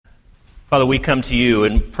Father, we come to you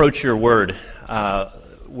and approach your word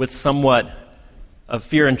with somewhat of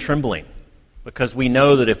fear and trembling, because we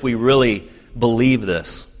know that if we really believe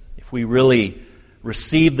this, if we really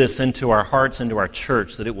receive this into our hearts, into our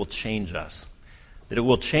church, that it will change us. That it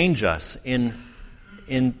will change us in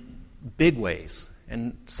big ways.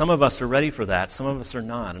 And some of us are ready for that, some of us are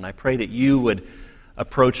not. And I pray that you would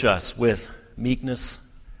approach us with meekness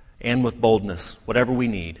and with boldness, whatever we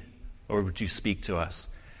need. Lord, would you speak to us?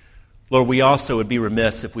 Lord, we also would be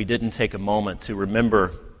remiss if we didn't take a moment to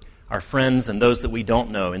remember our friends and those that we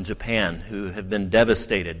don't know in Japan who have been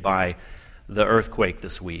devastated by the earthquake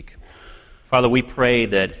this week. Father, we pray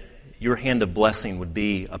that your hand of blessing would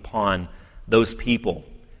be upon those people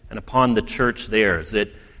and upon the church there as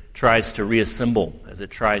it tries to reassemble, as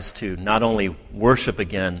it tries to not only worship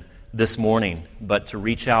again this morning, but to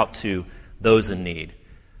reach out to those in need.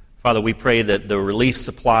 Father, we pray that the relief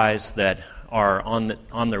supplies that are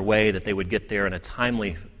on their way, that they would get there in a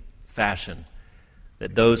timely fashion,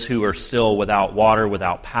 that those who are still without water,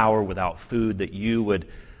 without power, without food, that you would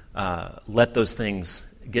let those things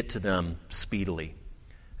get to them speedily.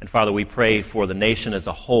 And Father, we pray for the nation as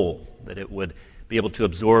a whole, that it would be able to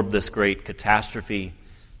absorb this great catastrophe,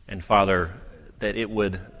 and Father, that it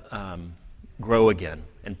would grow again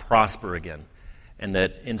and prosper again, and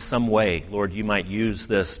that in some way, Lord, you might use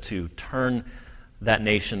this to turn that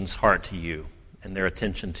nation's heart to you and their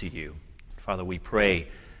attention to you. Father, we pray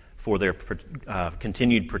for their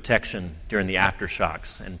continued protection during the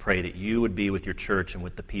aftershocks and pray that you would be with your church and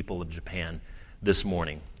with the people of Japan this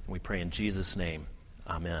morning. We pray in Jesus' name.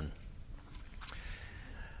 Amen.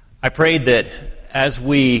 I prayed that as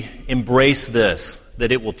we embrace this,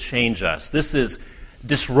 that it will change us. This is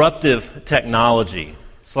disruptive technology.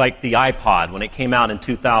 It's like the iPod when it came out in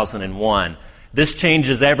 2001. This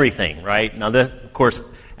changes everything, right? Now, of course,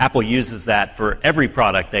 Apple uses that for every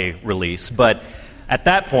product they release, but at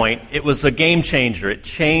that point, it was a game changer. It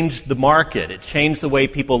changed the market. It changed the way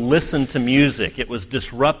people listen to music. It was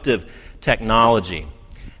disruptive technology.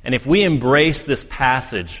 And if we embrace this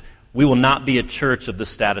passage, we will not be a church of the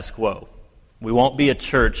status quo. We won't be a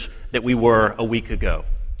church that we were a week ago.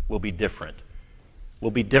 We'll be different.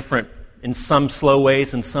 We'll be different in some slow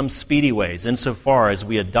ways and some speedy ways, insofar as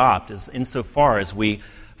we adopt, insofar as we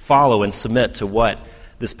follow and submit to what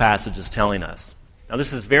this passage is telling us. Now,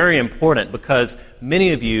 this is very important because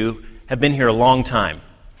many of you have been here a long time.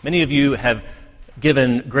 Many of you have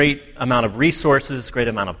given great amount of resources, great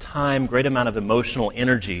amount of time, great amount of emotional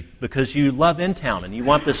energy because you love InTown and you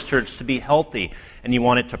want this church to be healthy and you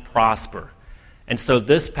want it to prosper. And so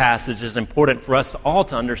this passage is important for us all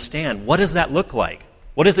to understand. What does that look like?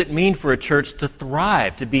 What does it mean for a church to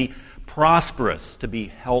thrive, to be prosperous, to be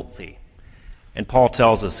healthy? And Paul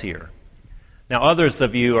tells us here. Now, others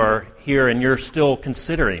of you are here and you're still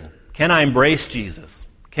considering, can I embrace Jesus?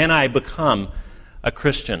 Can I become a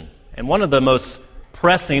Christian? And one of the most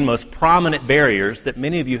pressing, most prominent barriers that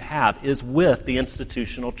many of you have is with the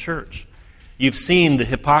institutional church. You've seen the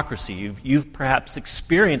hypocrisy. You've perhaps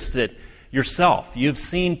experienced it yourself. You've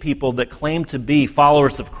seen people that claim to be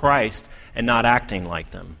followers of Christ and not acting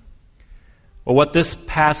like them. Well, what this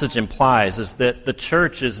passage implies is that the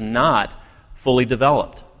church is not fully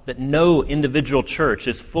developed, that no individual church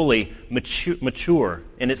is fully mature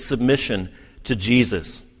in its submission to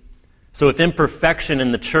Jesus. So if imperfection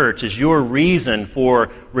in the church is your reason for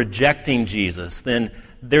rejecting Jesus, then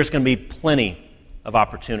there's going to be plenty of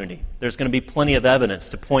opportunity. There's going to be plenty of evidence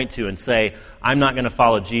to point to and say, I'm not going to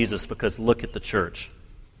follow Jesus because look at the church.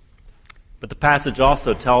 But the passage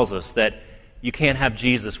also tells us that you can't have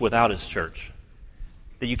Jesus without his church,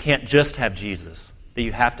 that you can't just have Jesus, that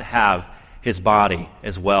you have to have his body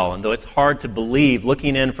as well. And though it's hard to believe,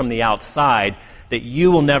 looking in from the outside, that you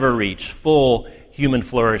will never reach full human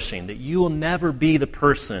flourishing, that you will never be the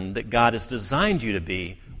person that God has designed you to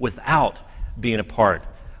be without being a part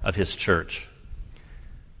of his church.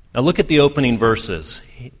 Now look at the opening verses.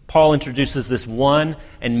 Paul introduces this one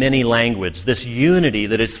and many language, this unity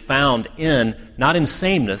that is found in, not in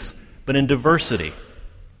sameness, but in diversity.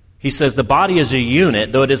 He says the body is a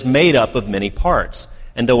unit, though it is made up of many parts.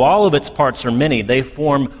 And though all of its parts are many, they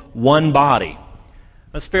form one body.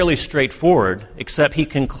 That's fairly straightforward, except he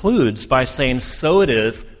concludes by saying, so it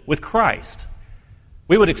is with Christ.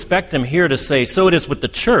 We would expect him here to say, so it is with the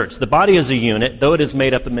church. The body is a unit, though it is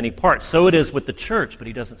made up of many parts. So it is with the church, but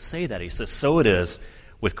he doesn't say that. He says, so it is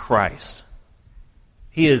with Christ.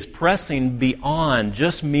 He is pressing beyond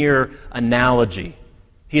just mere analogy.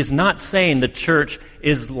 He is not saying the church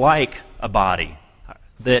is like a body.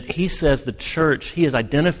 That he says the church, he is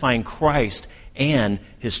identifying Christ and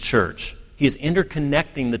his church. He is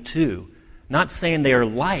interconnecting the two, Not saying they are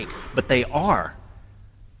like, but they are.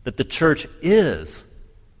 That the church is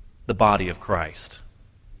the body of Christ.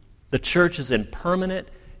 The church is in permanent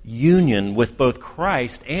union with both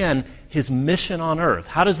Christ and his mission on earth.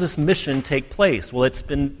 How does this mission take place? Well, it's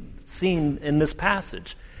been seen in this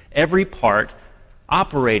passage. Every part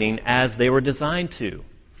operating as they were designed to,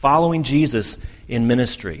 following Jesus in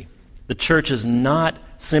ministry. The church is not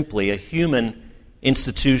simply a human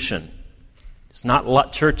institution.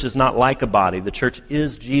 Church is not like a body. The church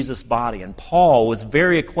is Jesus' body. And Paul was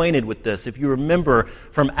very acquainted with this. If you remember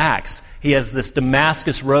from Acts, he has this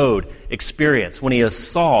Damascus Road experience when he is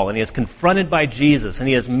Saul and he is confronted by Jesus and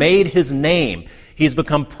he has made his name. He has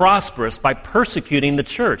become prosperous by persecuting the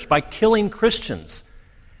church, by killing Christians.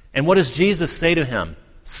 And what does Jesus say to him?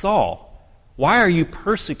 Saul, why are you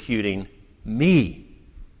persecuting me?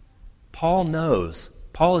 Paul knows.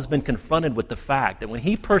 Paul has been confronted with the fact that when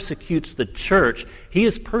he persecutes the church, he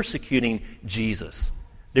is persecuting Jesus.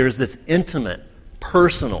 There is this intimate,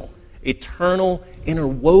 personal, eternal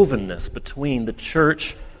interwovenness between the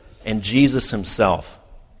church and Jesus himself.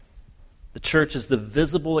 The church is the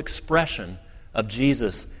visible expression of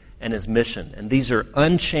Jesus and his mission, and these are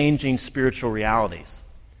unchanging spiritual realities.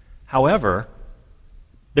 However,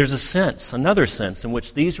 there's another sense in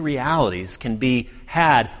which these realities can be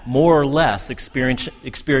had more or less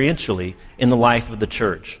experientially in the life of the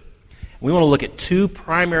church. We want to look at two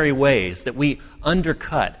primary ways that we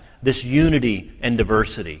undercut this unity and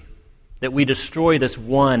diversity, that we destroy this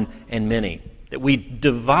one and many, that we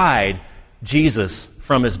divide Jesus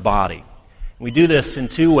from his body. We do this in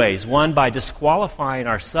two ways. One, by disqualifying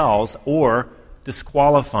ourselves or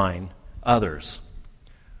disqualifying others.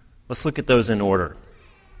 Let's look at those in order.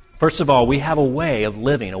 First of all, we have a way of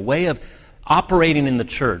living, a way of operating in the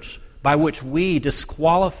church by which we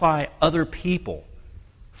disqualify other people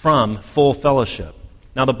from full fellowship.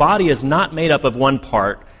 Now, the body is not made up of one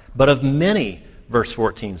part, but of many, verse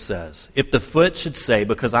 14 says. If the foot should say,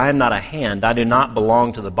 because I am not a hand, I do not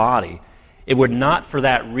belong to the body, it would not for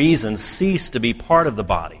that reason cease to be part of the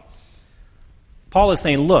body. Paul is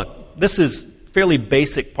saying, look, this is fairly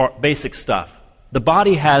basic stuff. The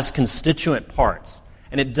body has constituent parts,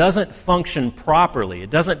 and it doesn't function properly. It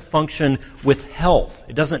doesn't function with health.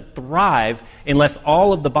 It doesn't thrive unless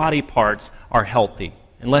all of the body parts are healthy,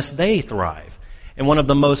 unless they thrive. And one of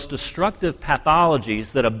the most destructive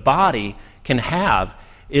pathologies that a body can have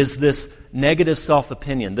is this negative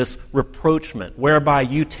self-opinion, this reproachment, whereby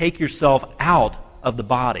you take yourself out of the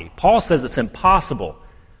body. Paul says it's impossible,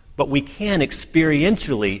 but we can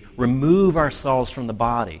experientially remove ourselves from the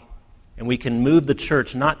body. And we can move the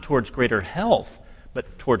church not towards greater health,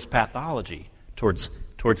 but towards pathology, towards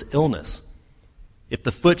illness. If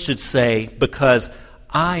the foot should say, because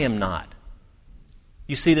I am not.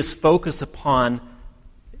 You see this focus upon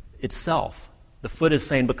itself. The foot is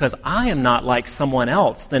saying, because I am not like someone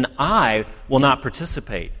else, then I will not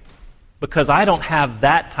participate. Because I don't have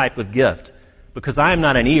that type of gift. Because I am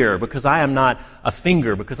not an ear. Because I am not a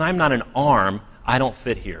finger. Because I am not an arm. I don't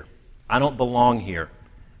fit here. I don't belong here.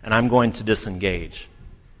 And I'm going to disengage.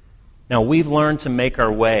 Now, we've learned to make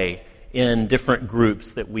our way in different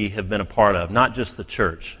groups that we have been a part of, not just the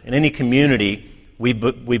church. In any community we've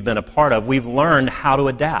been a part of, we've learned how to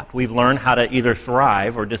adapt. We've learned how to either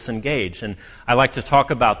thrive or disengage. And I like to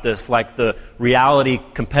talk about this like the reality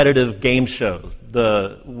competitive game show,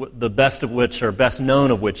 the best of which, or best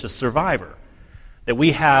known of which, is Survivor. That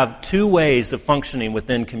we have two ways of functioning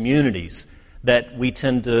within communities that we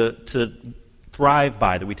tend to thrive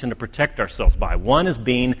by, that we tend to protect ourselves by. One is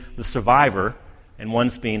being the survivor, and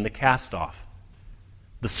one's being the cast-off.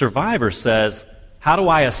 The survivor says, how do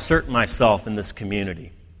I assert myself in this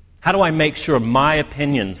community? How do I make sure my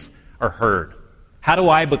opinions are heard? How do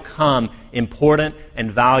I become important and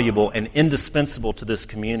valuable and indispensable to this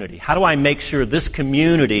community? How do I make sure this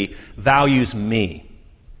community values me?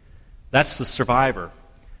 That's the survivor.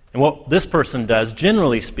 And what this person does,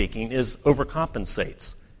 generally speaking, is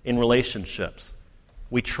overcompensates in relationships.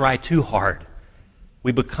 We try too hard.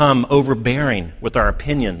 We become overbearing with our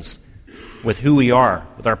opinions, with who we are,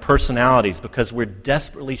 with our personalities, because we're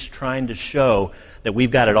desperately trying to show that we've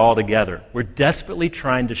got it all together. We're desperately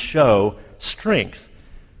trying to show strength,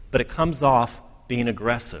 but it comes off being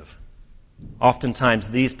aggressive. Oftentimes,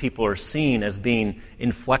 these people are seen as being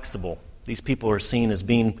inflexible. These people are seen as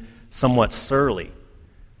being somewhat surly.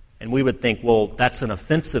 And we would think, well, that's an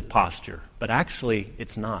offensive posture. But actually,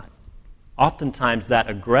 it's not. Oftentimes, that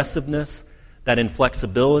aggressiveness, that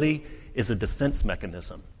inflexibility is a defense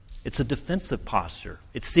mechanism. It's a defensive posture.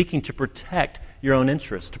 It's seeking to protect your own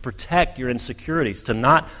interests, to protect your insecurities, to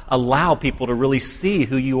not allow people to really see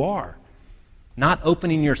who you are. not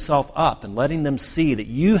opening yourself up and letting them see that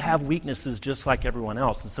you have weaknesses just like everyone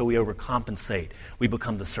else. And so we overcompensate. We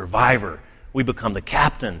become the survivor. We become the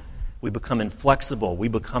captain. We become inflexible. We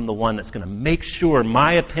become the one that's going to make sure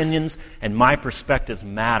my opinions and my perspectives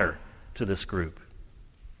matter to this group.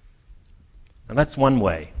 And that's one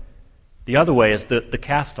way. The other way is the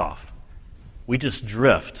cast-off. We just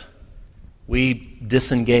drift. We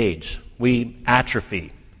disengage. We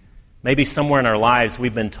atrophy. Maybe somewhere in our lives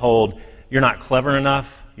we've been told, you're not clever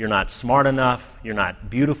enough, you're not smart enough, you're not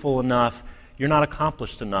beautiful enough, you're not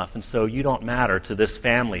accomplished enough, and so you don't matter to this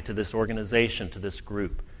family, to this organization, to this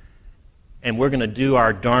group. And we're going to do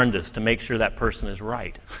our darndest to make sure that person is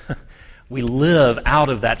right. We live out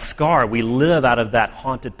of that scar. We live out of that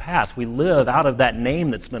haunted past. We live out of that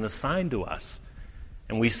name that's been assigned to us.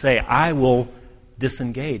 And we say, I will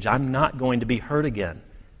disengage. I'm not going to be hurt again.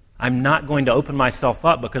 I'm not going to open myself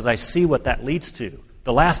up because I see what that leads to.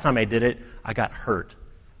 The last time I did it, I got hurt.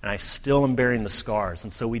 And I still am bearing the scars.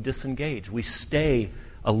 And so we disengage. We stay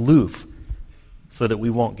aloof so that we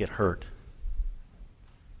won't get hurt.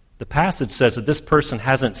 The passage says that this person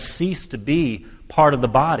hasn't ceased to be part of the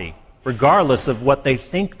body, regardless of what they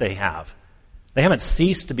think they have. They haven't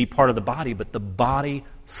ceased to be part of the body, but the body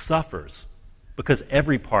suffers because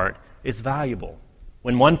every part is valuable.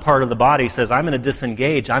 When one part of the body says, I'm going to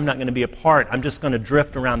disengage, I'm not going to be a part, I'm just going to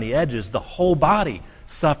drift around the edges, the whole body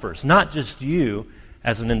suffers, not just you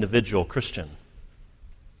as an individual Christian.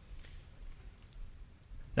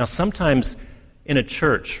 Now, sometimes in a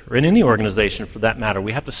church, or in any organization for that matter,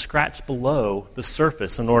 we have to scratch below the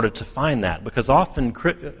surface in order to find that, because often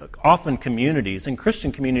communities, and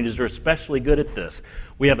Christian communities are especially good at this,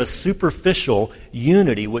 we have a superficial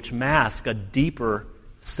unity which masks a deeper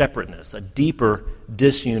separateness, a deeper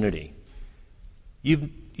disunity.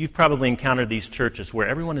 You've probably encountered these churches where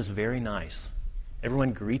everyone is very nice.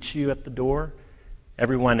 Everyone greets you at the door.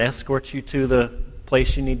 Everyone escorts you to the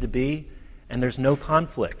place you need to be, and there's no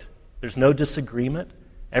conflict. There's no disagreement.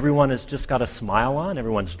 Everyone has just got a smile on.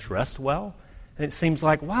 Everyone's dressed well. And it seems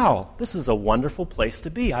like, wow, this is a wonderful place to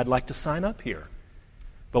be. I'd like to sign up here.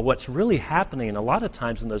 But what's really happening a lot of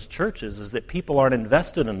times in those churches is that people aren't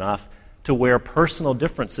invested enough to where personal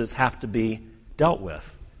differences have to be dealt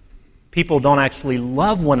with. People don't actually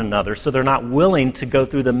love one another, so they're not willing to go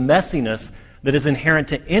through the messiness that is inherent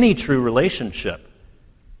to any true relationship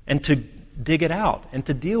and to dig it out and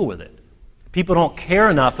to deal with it. People don't care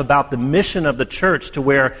enough about the mission of the church to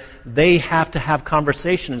where they have to have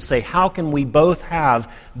conversation and say, how can we both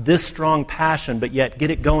have this strong passion but yet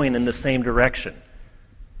get it going in the same direction?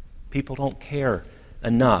 People don't care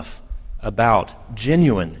enough about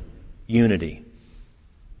genuine unity.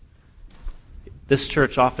 This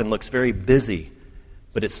church often looks very busy,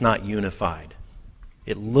 but it's not unified.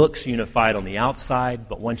 It looks unified on the outside,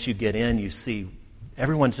 but once you get in, you see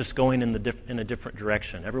everyone's just going in a different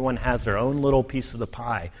direction. Everyone has their own little piece of the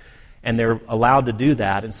pie, and they're allowed to do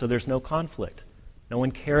that, and so there's no conflict. No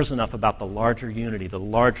one cares enough about the larger unity, the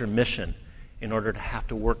larger mission, in order to have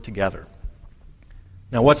to work together.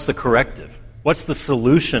 Now, what's the corrective? What's the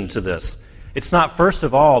solution to this? It's not, first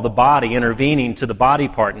of all, the body intervening to the body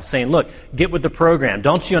part and saying, look, get with the program.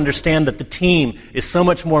 Don't you understand that the team is so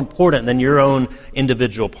much more important than your own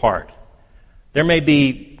individual part? There may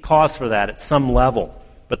be cause for that at some level,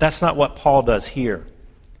 but that's not what Paul does here.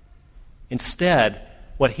 Instead,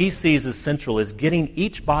 what he sees as central is getting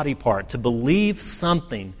each body part to believe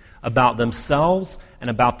something about themselves and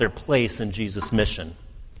about their place in Jesus' mission.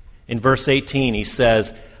 In verse 18, he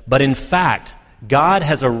says, but in fact, God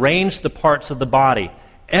has arranged the parts of the body,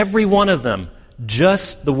 every one of them,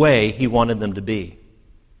 just the way He wanted them to be.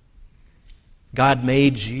 God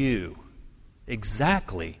made you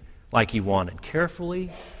exactly like He wanted,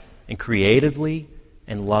 carefully and creatively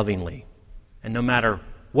and lovingly. And no matter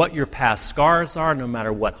what your past scars are, no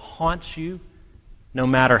matter what haunts you, no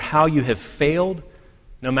matter how you have failed,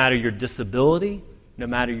 no matter your disability, no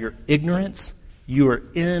matter your ignorance, you are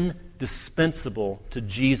indispensable to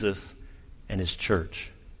Jesus and His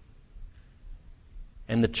church.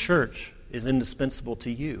 And the church is indispensable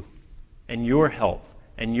to you and your health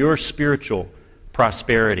and your spiritual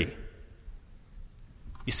prosperity.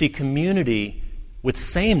 You see, community with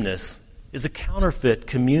sameness is a counterfeit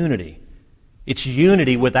community. It's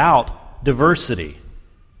unity without diversity.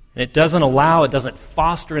 And it doesn't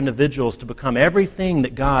foster individuals to become everything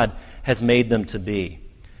that God has made them to be.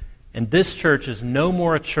 And this church is no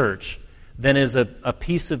more a church than is a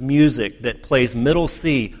piece of music that plays middle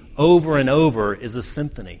C over and over is a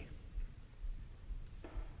symphony.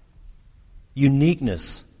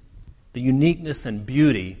 Uniqueness, the uniqueness and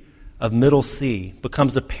beauty of middle C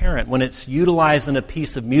becomes apparent when it's utilized in a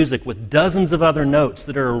piece of music with dozens of other notes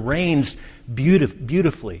that are arranged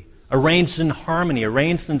beautifully, arranged in harmony,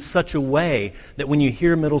 arranged in such a way that when you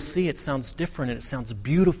hear middle C, it sounds different and it sounds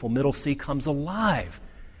beautiful. Middle C comes alive.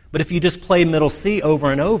 But if you just play middle C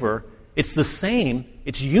over and over, it's the same,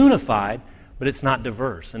 it's unified, but it's not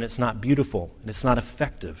diverse, and it's not beautiful, and it's not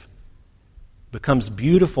effective. It becomes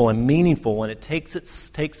beautiful and meaningful when it takes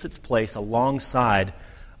its place alongside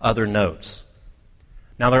other notes.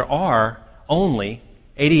 Now, there are only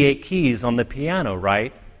 88 keys on the piano,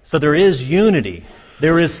 right? So there is unity.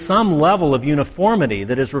 There is some level of uniformity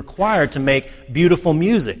that is required to make beautiful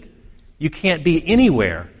music. You can't be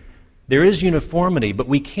anywhere. There is uniformity, but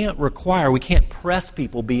we can't press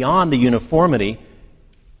people beyond the uniformity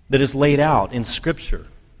that is laid out in Scripture.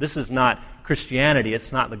 This is not Christianity.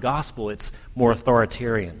 It's not the gospel. It's more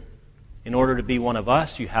authoritarian. In order to be one of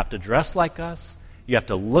us, you have to dress like us. You have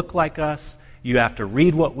to look like us. You have to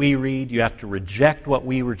read what we read. You have to reject what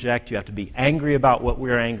we reject. You have to be angry about what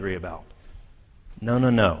we're angry about.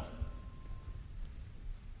 No.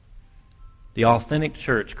 The authentic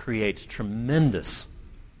church creates tremendous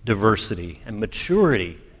diversity, and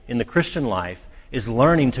maturity in the Christian life is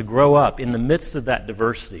learning to grow up in the midst of that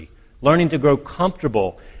diversity, learning to grow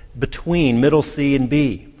comfortable between middle C and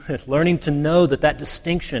B, learning to know that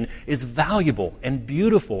distinction is valuable and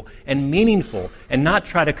beautiful and meaningful, and not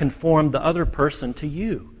try to conform the other person to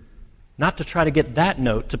you, not to try to get that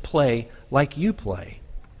note to play like you play.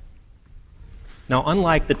 Now,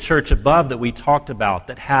 unlike the church above that we talked about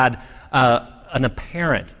that had an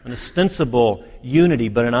apparent, an ostensible unity,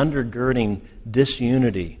 but an undergirding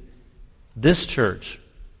disunity, this church,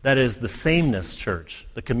 that is the sameness church,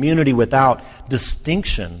 the community without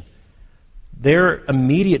distinction, their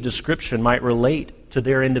immediate description might relate to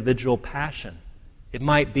their individual passion. It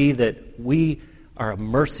might be that we are a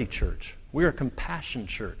mercy church. We're a compassion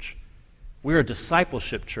church. We're a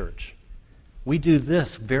discipleship church. We do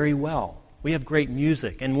this very well. We have great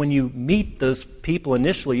music. And when you meet those people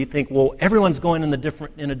initially, you think, well, everyone's going in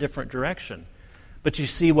a different direction. But you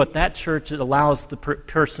see, what that church allows the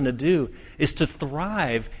person to do is to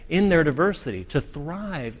thrive in their diversity, to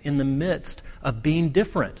thrive in the midst of being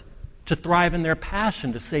different, to thrive in their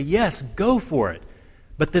passion, to say, yes, go for it.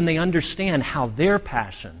 But then they understand how their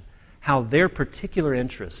passion, how their particular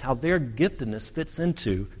interests, how their giftedness fits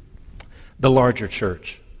into the larger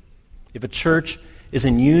church. If a church is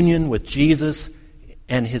in union with Jesus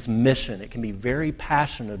and his mission, it can be very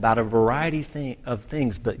passionate about a variety of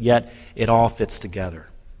things, but yet it all fits together.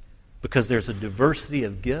 Because there's a diversity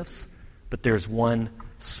of gifts, but there's one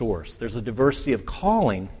source. There's a diversity of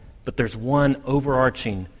calling, but there's one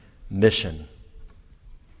overarching mission.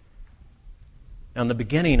 Now, in the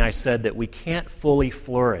beginning, I said that we can't fully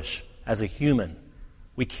flourish as a human.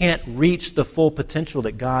 We can't reach the full potential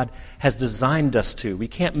that God has designed us to. We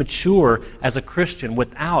can't mature as a Christian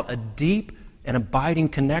without a deep and abiding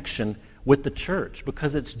connection with the church,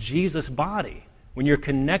 because it's Jesus' body. When you're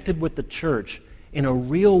connected with the church, in a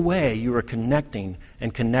real way, you are connecting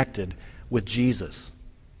and connected with Jesus.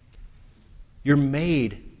 You're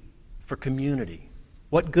made for community.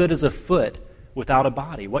 What good is a foot without a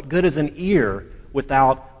body? What good is an ear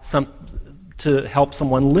without to help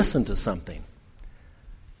someone listen to something?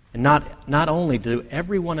 And not only do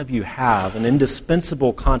every one of you have an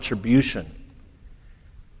indispensable contribution,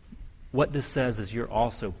 what this says is you're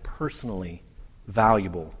also personally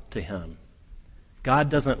valuable to him. God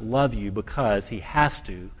doesn't love you because he has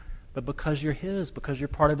to, but because you're his, because you're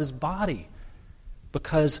part of his body,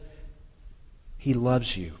 because he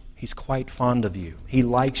loves you. He's quite fond of you. He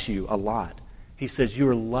likes you a lot. He says, you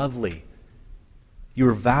are lovely. You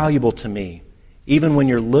are valuable to me, even when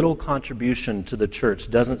your little contribution to the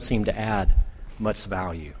church doesn't seem to add much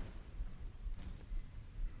value.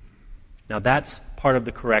 Now, that's part of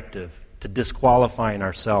the corrective to disqualifying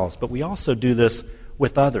ourselves, but we also do this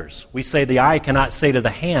with others. We say the eye cannot say to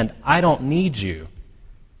the hand, I don't need you.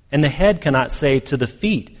 And the head cannot say to the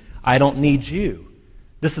feet, I don't need you.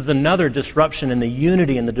 This is another disruption in the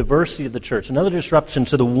unity and the diversity of the church, another disruption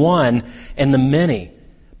to the one and the many.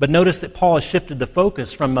 But notice that Paul has shifted the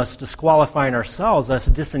focus from us disqualifying ourselves, us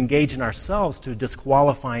disengaging ourselves, to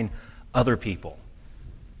disqualifying other people.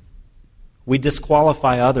 We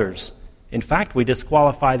disqualify others. In fact, we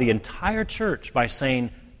disqualify the entire church by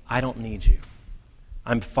saying, I don't need you.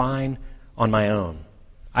 I'm fine on my own.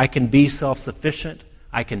 I can be self-sufficient.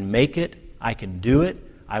 I can make it. I can do it.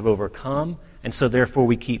 I've overcome. And so therefore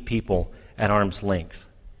we keep people at arm's length.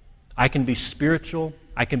 I can be spiritual.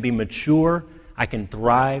 I can be mature. I can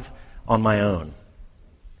thrive on my own.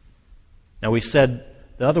 Now, we said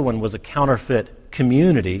the other one was a counterfeit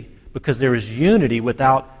community, because there is unity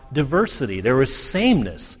without diversity. There is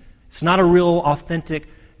sameness. It's not a real, authentic,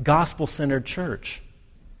 gospel-centered church.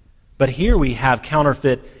 But here we have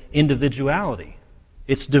counterfeit individuality.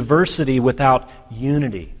 It's diversity without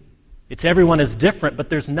unity. It's everyone is different, but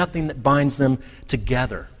there's nothing that binds them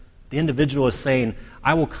together. The individual is saying,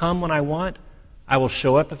 I will come when I want, I will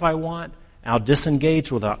show up if I want, I'll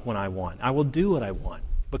disengage when I want. I will do what I want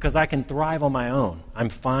because I can thrive on my own. I'm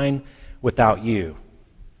fine without you.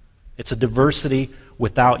 It's a diversity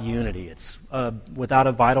without unity. It's without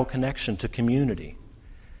a vital connection to community.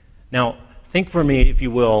 Now, think for me, if you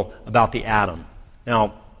will, about the atom.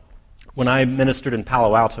 Now, when I ministered in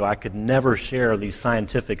Palo Alto, I could never share these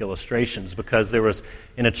scientific illustrations because there was,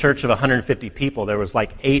 in a church of 150 people, there was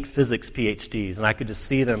like 8 physics PhDs, and I could just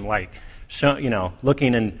see them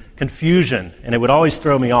looking in confusion, and it would always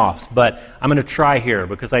throw me off. But I'm going to try here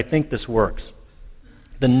because I think this works.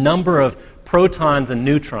 The number of protons and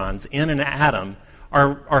neutrons in an atom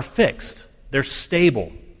are fixed. They're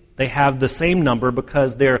stable. They have the same number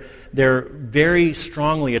because they're very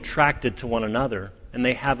strongly attracted to one another, and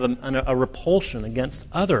they have a repulsion against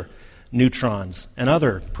other neutrons and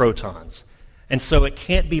other protons. And so it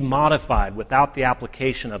can't be modified without the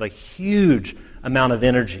application of a huge amount of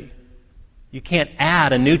energy. You can't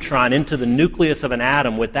add a neutron into the nucleus of an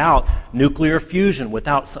atom without nuclear fusion,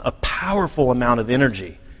 without a powerful amount of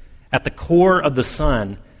energy. At the core of the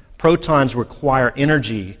sun, protons require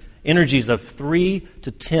energies of 3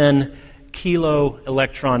 to 10 kilo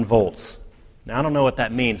electron volts. Now, I don't know what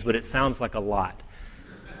that means, but it sounds like a lot.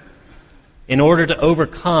 In order to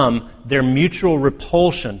overcome their mutual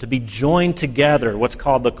repulsion, to be joined together, what's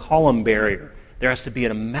called the Coulomb barrier, there has to be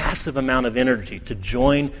a massive amount of energy to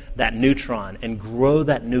join that neutron and grow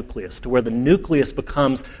that nucleus to where the nucleus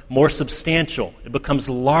becomes more substantial, it becomes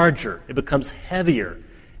larger, it becomes heavier,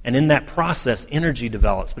 and in that process, energy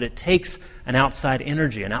develops. But it takes an outside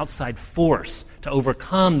energy, an outside force to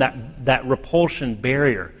overcome that repulsion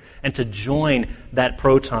barrier and to join that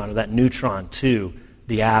proton or that neutron to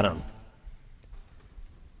the atom.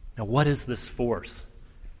 Now, what is this force?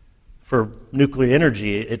 For nuclear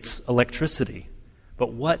energy, it's electricity.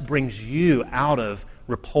 But what brings you out of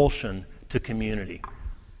repulsion to community?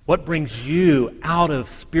 What brings you out of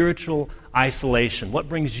spiritual isolation? What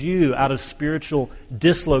brings you out of spiritual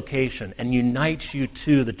dislocation and unites you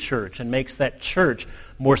to the church and makes that church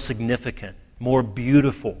more significant, more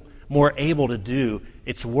beautiful, more able to do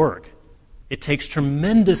its work? It takes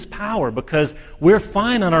tremendous power because we're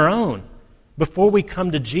fine on our own. Before we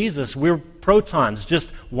come to Jesus, we're protons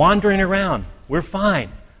just wandering around. We're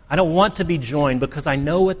fine. I don't want to be joined because I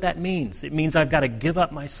know what that means. It means I've got to give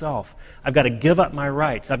up myself. I've got to give up my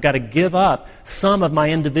rights. I've got to give up some of my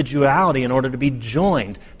individuality in order to be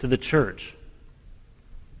joined to the church.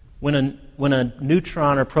 When a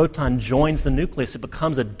neutron or proton joins the nucleus, it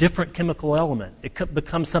becomes a different chemical element. It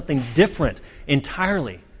becomes something different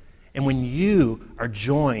entirely. And when you are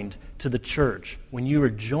joined to the church, when you are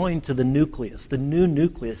joined to the nucleus, the new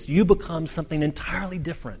nucleus, you become something entirely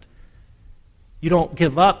different. You don't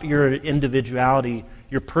give up your individuality,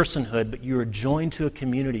 your personhood, but you are joined to a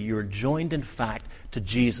community. You are joined, in fact, to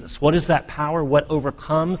Jesus. What is that power? What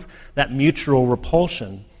overcomes that mutual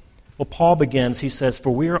repulsion? Well, Paul begins, he says, "For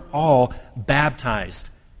we are all baptized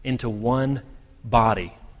into one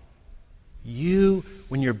body." You,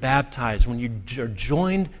 when you're baptized, when you are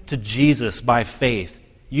joined to Jesus by faith,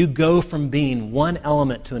 you go from being one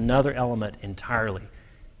element to another element entirely.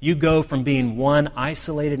 You go from being one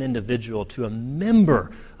isolated individual to a member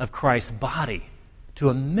of Christ's body, to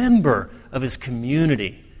a member of His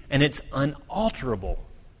community. And it's unalterable.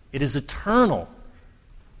 It is eternal.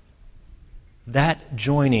 That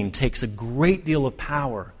joining takes a great deal of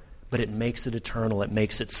power, but it makes it eternal. It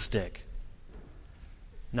makes it stick.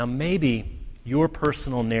 Now, maybe your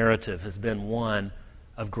personal narrative has been one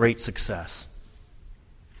of great success.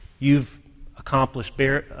 You've accomplished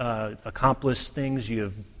things. You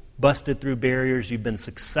have busted through barriers. You've been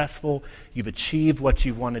successful. You've achieved what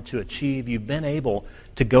you've wanted to achieve. You've been able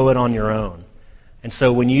to go it on your own. And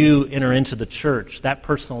so when you enter into the church, that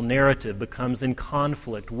personal narrative becomes in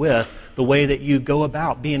conflict with the way that you go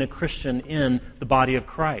about being a Christian in the body of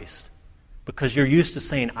Christ. Because you're used to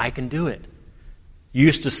saying, I can do it. You're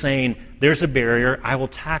used to saying, there's a barrier, I will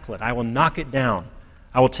tackle it. I will knock it down.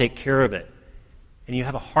 I will take care of it. And you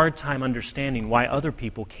have a hard time understanding why other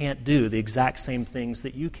people can't do the exact same things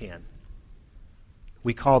that you can.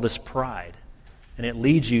 We call this pride. And it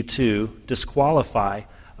leads you to disqualify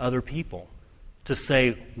other people. To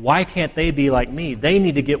say, why can't they be like me? They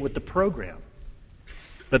need to get with the program.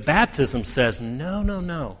 But baptism says,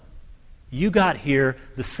 no. You got here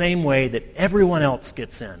the same way that everyone else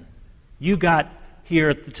gets in. You got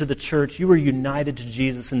here to the church, you were united to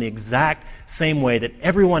Jesus in the exact same way that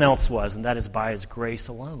everyone else was, and that is by His grace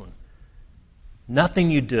alone.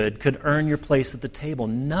 Nothing you did could earn your place at the table.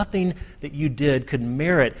 Nothing that you did could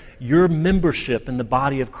merit your membership in the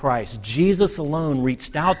body of Christ. Jesus alone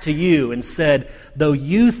reached out to you and said, though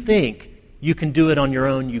you think you can do it on your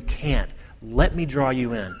own, you can't. Let me draw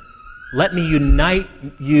you in. Let me unite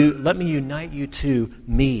you to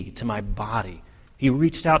me, to my body. He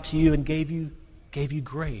reached out to you and gave you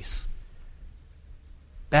grace.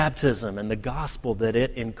 Baptism and the gospel that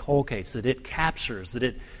it inculcates, that it captures, that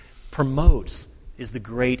it promotes, is the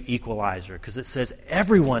great equalizer, because it says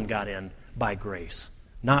everyone got in by grace,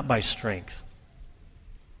 not by strength.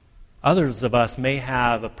 Others of us may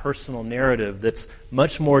have a personal narrative that's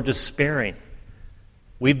much more despairing.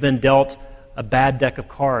 We've been dealt a bad deck of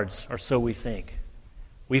cards, or so we think.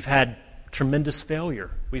 We've had tremendous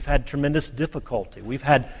failure. We've had tremendous difficulty. We've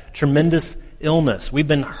had tremendous illness. We've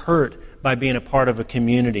been hurt by being a part of a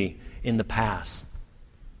community in the past.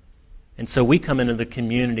 And so we come into the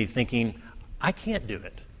community thinking, I can't do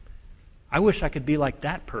it. I wish I could be like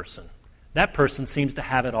that person. That person seems to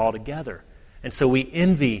have it all together. And so we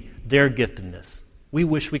envy their giftedness. We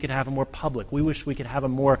wish we could have a more public. We wish we could have a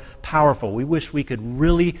more powerful. We wish we could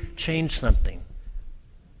really change something.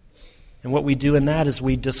 And what we do in that is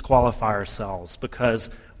we disqualify ourselves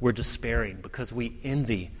because we're despairing, because we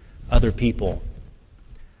envy other people.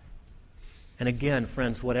 And again,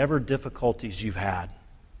 friends, whatever difficulties you've had,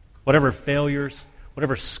 whatever failures,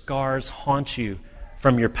 whatever scars haunt you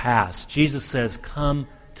from your past, Jesus says, come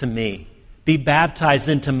to me. Be baptized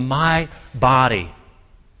into my body.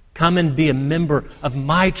 Come and be a member of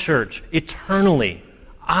my church eternally.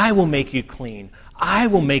 I will make you clean. I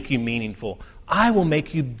will make you meaningful. I will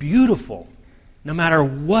make you beautiful. No matter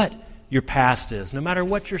what your past is, no matter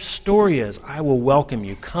what your story is, I will welcome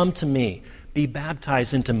you. Come to me. Be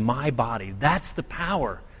baptized into my body. That's the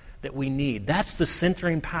power that we need. That's the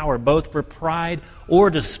centering power, both for pride or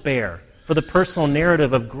despair, for the personal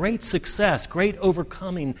narrative of great success, great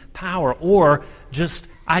overcoming power, or just,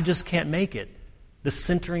 I just can't make it. The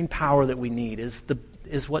centering power that we need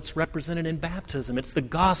is what's represented in baptism. It's the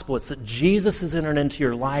gospel. It's that Jesus has entered into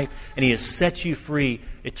your life and He has set you free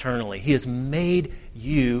eternally. He has made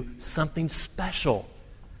you something special,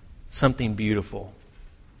 something beautiful.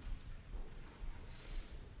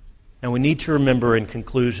 Now we need to remember in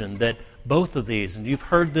conclusion that both of these, and you've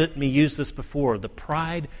heard me use this before, the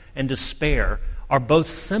pride and despair are both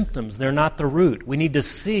symptoms. They're not the root. We need to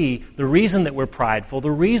see the reason that we're prideful,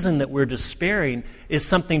 the reason that we're despairing is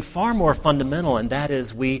something far more fundamental, and that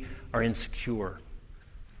is we are insecure.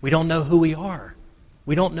 We don't know who we are.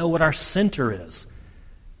 We don't know what our center is.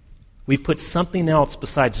 We've put something else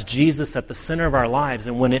besides Jesus at the center of our lives,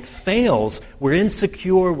 and when it fails, we're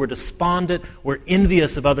insecure, we're despondent, we're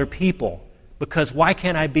envious of other people. Because why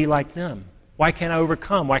can't I be like them? Why can't I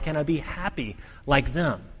overcome? Why can't I be happy like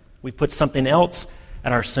them? We've put something else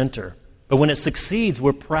at our center. But when it succeeds,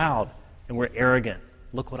 we're proud and we're arrogant.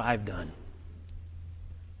 Look what I've done.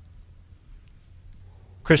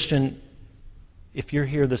 Christian, if you're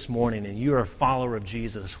here this morning and you're a follower of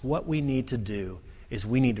Jesus, what we need to do is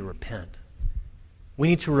we need to repent. We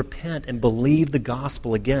need to repent and believe the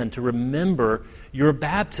gospel again, to remember your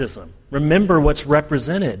baptism. Remember what's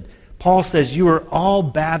represented. Paul says you are all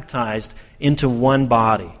baptized into one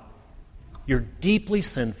body. You're deeply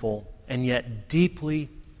sinful and yet deeply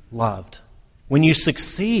loved. When you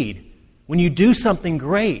succeed, when you do something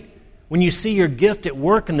great, when you see your gift at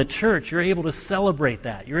work in the church, you're able to celebrate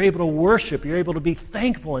that. You're able to worship. You're able to be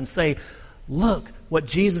thankful and say, look what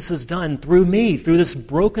Jesus has done through me, through this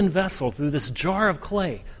broken vessel, through this jar of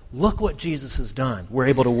clay. Look what Jesus has done. We're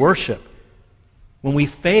able to worship. When we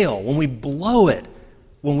fail, when we blow it,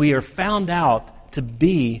 when we are found out to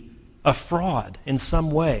be a fraud in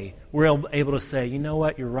some way, we're able to say, you know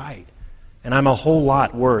what, you're right. And I'm a whole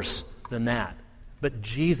lot worse than that. But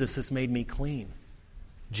Jesus has made me clean.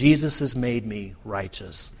 Jesus has made me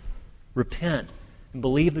righteous. Repent and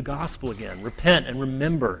believe the gospel again. Repent and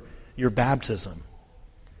remember your baptism.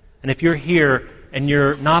 And if you're here and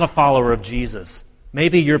you're not a follower of Jesus,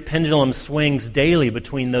 maybe your pendulum swings daily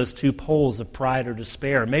between those two poles of pride or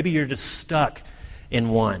despair. Maybe you're just stuck in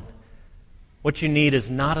one. What you need is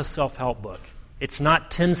not a self-help book. It's not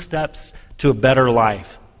 10 steps to a better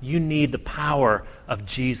life. You need the power of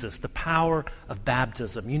Jesus, the power of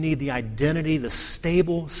baptism. You need the identity, the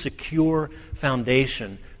stable, secure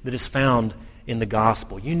foundation that is found in the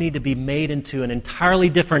gospel. You need to be made into an entirely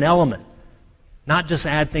different element, not just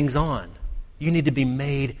add things on. You need to be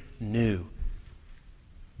made new.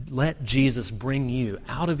 Let Jesus bring you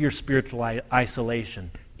out of your spiritual isolation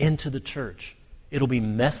into the church. It'll be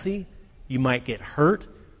messy. You might get hurt.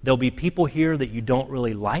 There'll be people here that you don't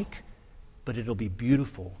really like, but it'll be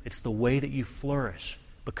beautiful. It's the way that you flourish,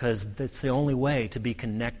 because that's the only way to be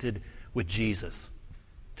connected with Jesus,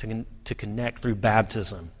 to connect through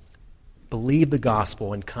baptism. Believe the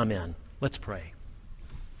gospel and come in. Let's pray.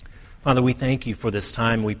 Father, we thank you for this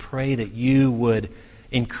time. We pray that you would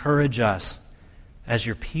encourage us as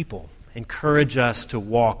your people. Encourage us to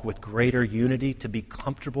walk with greater unity, to be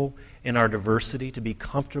comfortable in our diversity, to be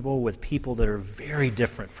comfortable with people that are very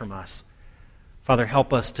different from us. Father,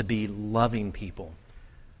 help us to be loving people,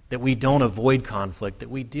 that we don't avoid conflict, that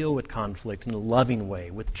we deal with conflict in a loving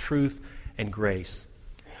way, with truth and grace.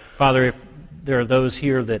 Father, if there are those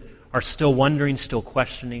here that are still wondering, still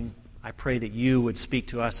questioning, I pray that you would speak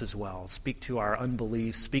to us as well. Speak to our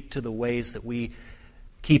unbelief, speak to the ways that we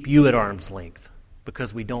keep you at arm's length,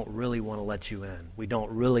 because we don't really want to let you in. We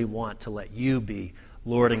don't really want to let you be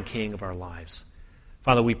Lord and King of our lives.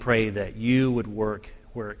 Father, we pray that you would work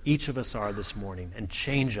where each of us are this morning and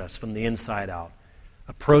change us from the inside out.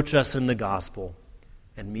 Approach us in the gospel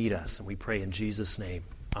and meet us. And we pray in Jesus' name.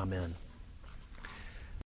 Amen.